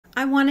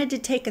I wanted to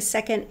take a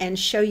second and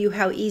show you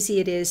how easy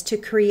it is to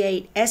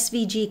create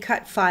SVG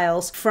cut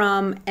files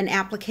from an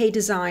applique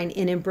design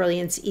in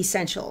Embrilliance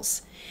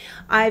Essentials.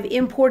 I've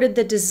imported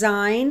the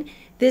design.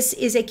 This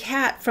is a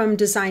cat from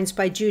Designs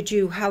by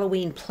Juju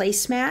Halloween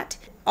placemat.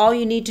 All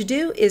you need to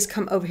do is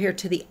come over here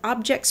to the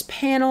Objects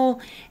panel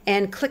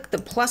and click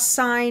the plus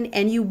sign,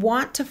 and you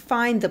want to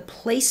find the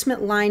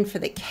placement line for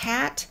the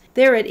cat.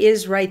 There it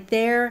is right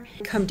there.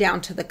 Come down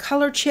to the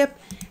color chip,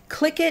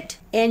 click it,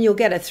 and you'll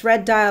get a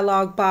thread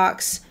dialog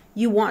box.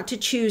 You want to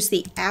choose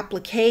the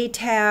Applique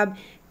tab.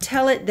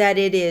 Tell it that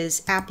it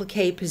is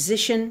applique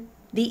position.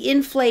 The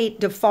inflate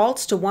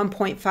defaults to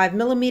 1.5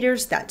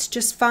 millimeters. That's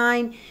just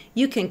fine.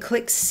 You can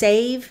click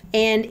save,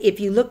 and if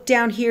you look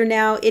down here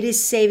now, it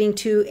is saving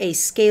to a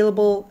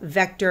scalable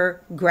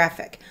vector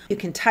graphic. You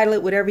can title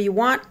it whatever you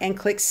want and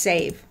click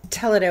save.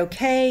 Tell it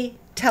okay,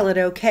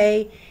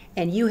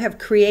 and you have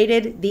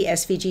created the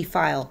SVG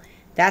file.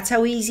 That's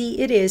how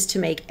easy it is to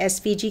make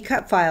SVG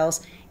cut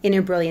files in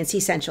Embrilliance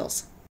Essentials.